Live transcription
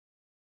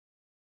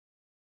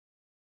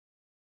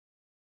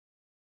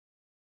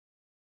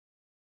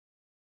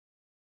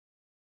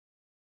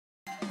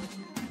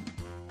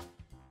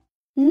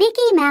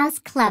Mickey Mouse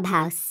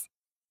Clubhouse.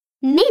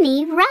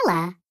 Minnie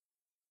Rella.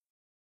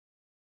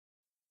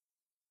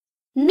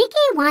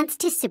 Mickey wants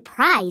to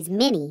surprise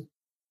Minnie.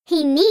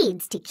 He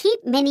needs to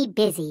keep Minnie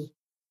busy.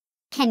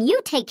 "Can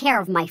you take care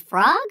of my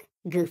frog?"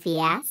 Goofy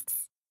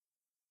asks.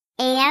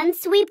 "And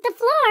sweep the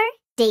floor,"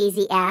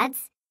 Daisy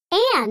adds.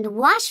 "And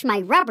wash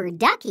my rubber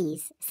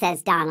duckies,"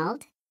 says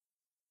Donald.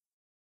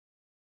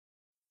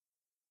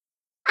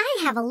 "I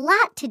have a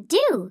lot to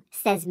do,"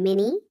 says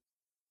Minnie.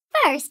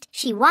 First,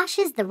 she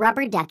washes the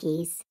rubber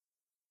duckies.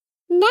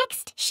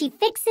 Next, she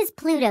fixes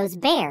Pluto's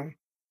bear.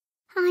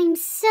 "I'm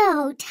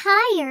so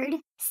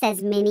tired,"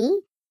 says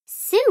Minnie.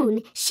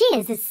 Soon, she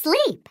is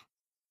asleep.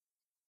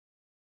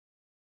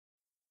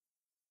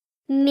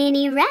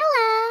 "Minnie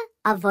Rella,"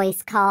 a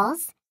voice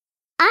calls.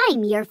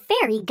 "I'm your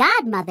fairy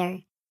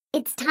godmother.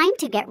 It's time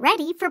to get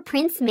ready for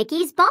Prince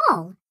Mickey's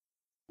ball."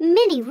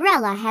 Minnie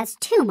Rella has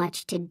too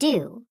much to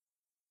do.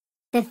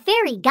 The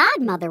fairy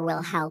godmother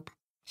will help.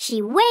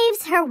 She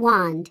waves her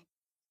wand.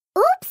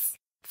 "Oops!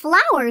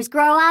 Flowers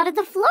grow out of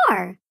the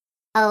floor."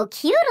 "Oh,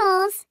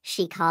 Cutles,"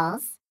 she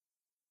calls.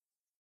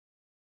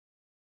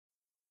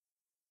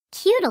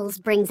 Cutles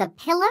brings a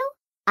pillow,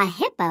 a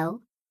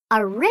hippo,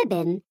 a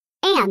ribbon,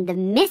 and the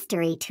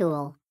mystery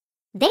tool.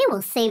 They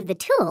will save the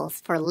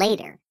tools for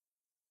later.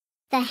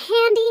 The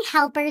handy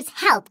helpers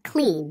help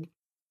clean.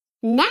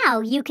 "Now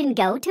you can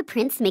go to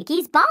Prince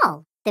Mickey's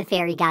ball," the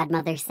fairy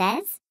godmother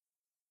says.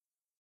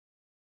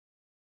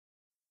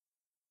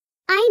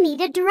 "I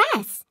need a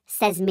dress,"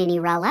 says Minnie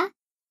Rella.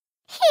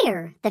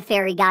 "Here," the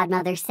fairy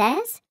godmother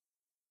says.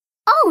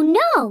 "Oh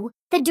no,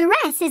 the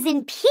dress is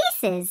in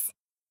pieces."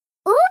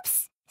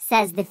 "Oops,"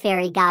 says the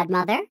fairy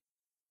godmother.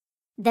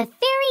 The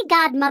fairy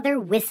godmother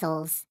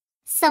whistles.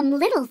 Some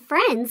little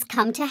friends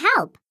come to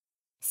help.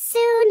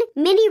 Soon,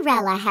 Minnie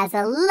Rella has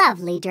a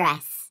lovely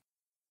dress.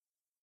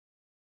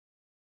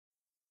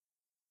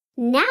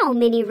 Now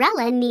Minnie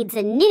Rella needs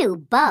a new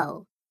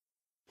bow.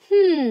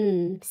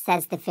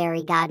 Says the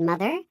fairy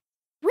godmother.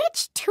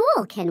 "Which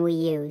tool can we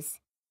use?"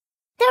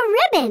 "The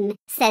ribbon,"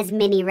 says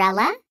Minnie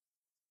Rella.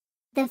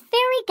 The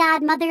fairy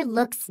godmother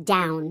looks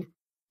down.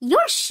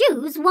 "Your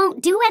shoes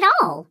won't do at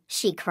all,"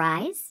 she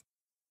cries.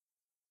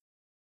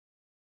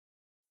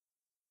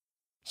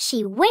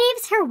 She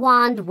waves her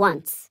wand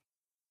once.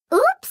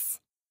 "Oops!"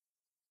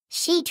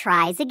 She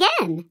tries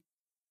again.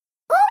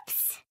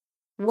 "Oops!"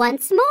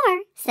 "Once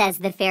more," says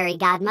the fairy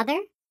godmother.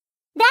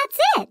 "That's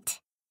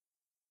it."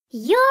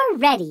 "You're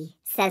ready,"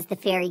 says the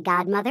fairy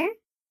godmother.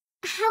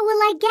 "How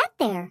will I get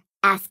there?"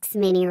 asks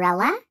Minnie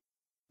Rella.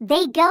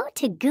 They go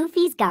to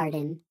Goofy's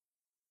garden.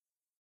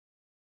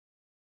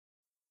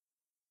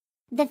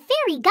 The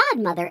fairy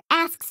godmother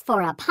asks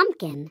for a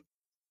pumpkin.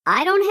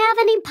 "I don't have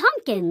any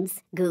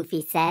pumpkins,"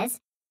 Goofy says,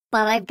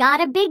 "but I've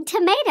got a big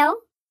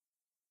tomato."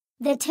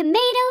 The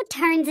tomato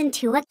turns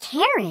into a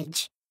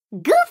carriage.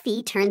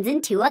 Goofy turns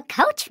into a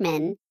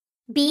coachman.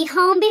 "Be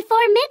home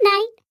before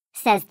midnight,"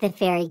 says the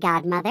fairy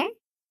godmother.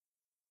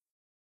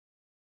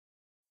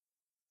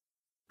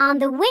 On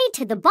the way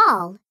to the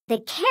ball, the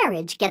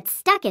carriage gets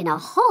stuck in a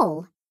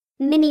hole.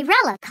 Minnie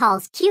Rella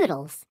calls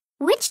Cutles.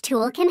 Which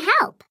tool can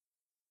help?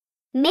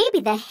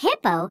 Maybe the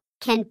hippo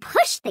can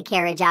push the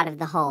carriage out of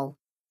the hole.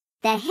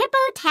 The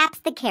hippo taps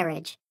the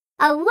carriage.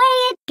 Away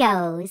it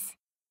goes.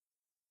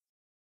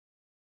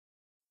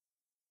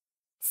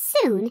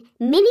 Soon,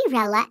 Minnie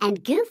Rella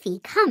and Goofy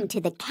come to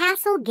the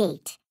castle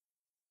gate.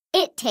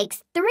 "It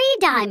takes 3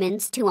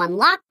 diamonds to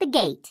unlock the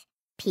gate,"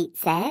 Pete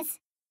says.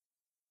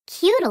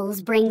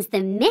 Cutles brings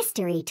the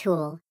mystery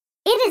tool.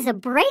 It is a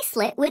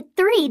bracelet with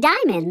 3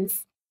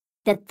 diamonds.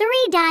 The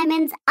 3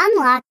 diamonds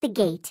unlock the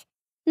gate.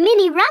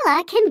 Minnie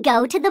Rella can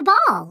go to the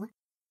ball.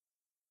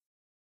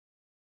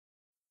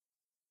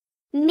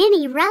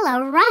 Minnie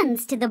Rella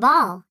runs to the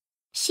ball.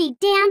 She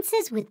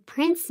dances with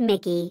Prince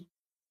Mickey.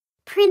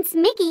 Prince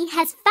Mickey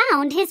has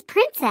found his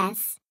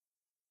princess.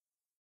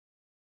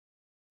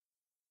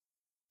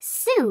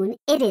 Soon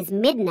it is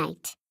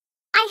midnight.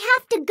 "I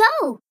have to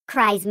go,"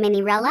 cries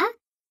Minnie Rella.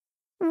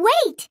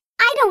 "Wait,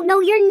 I don't know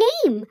your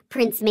name,"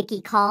 Prince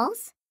Mickey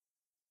calls.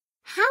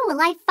 "How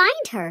will I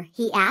find her?"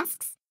 he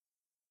asks.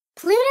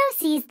 Pluto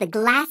sees the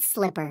glass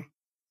slipper.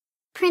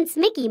 Prince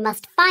Mickey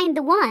must find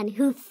the one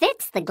who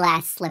fits the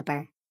glass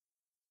slipper.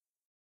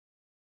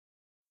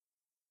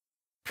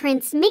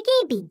 Prince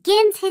Mickey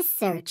begins his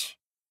search.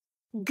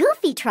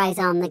 Goofy tries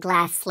on the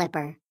glass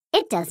slipper.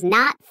 It does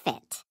not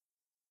fit.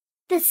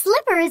 The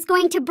slipper is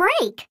going to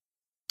break.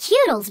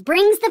 Cutles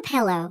brings the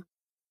pillow.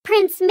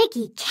 Prince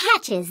Mickey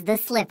catches the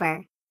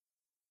slipper.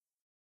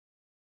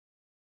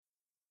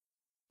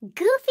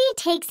 Goofy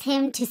takes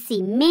him to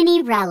see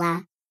Minnie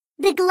Rella.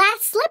 The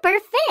glass slipper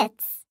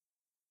fits.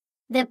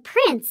 The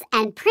prince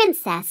and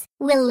princess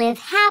will live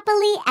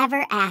happily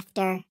ever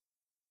after.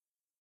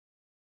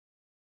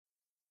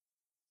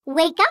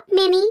 "Wake up,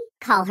 Minnie,"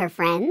 call her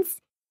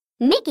friends.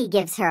 Mickey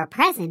gives her a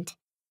present.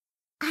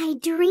 "I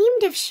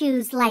dreamed of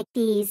shoes like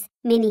these,"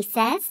 Minnie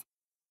says.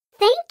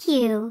 "Thank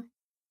you."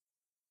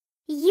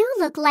 "You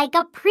look like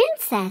a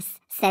princess,"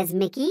 says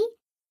Mickey.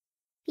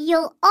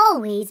 You'll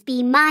always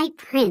be my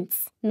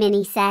prince,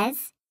 Minnie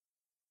says.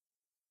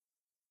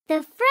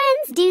 The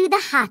friends do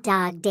the hot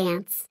dog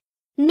dance.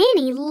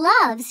 Minnie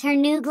loves her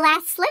new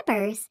glass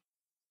slippers.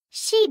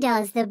 She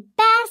does the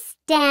best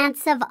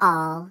dance of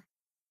all.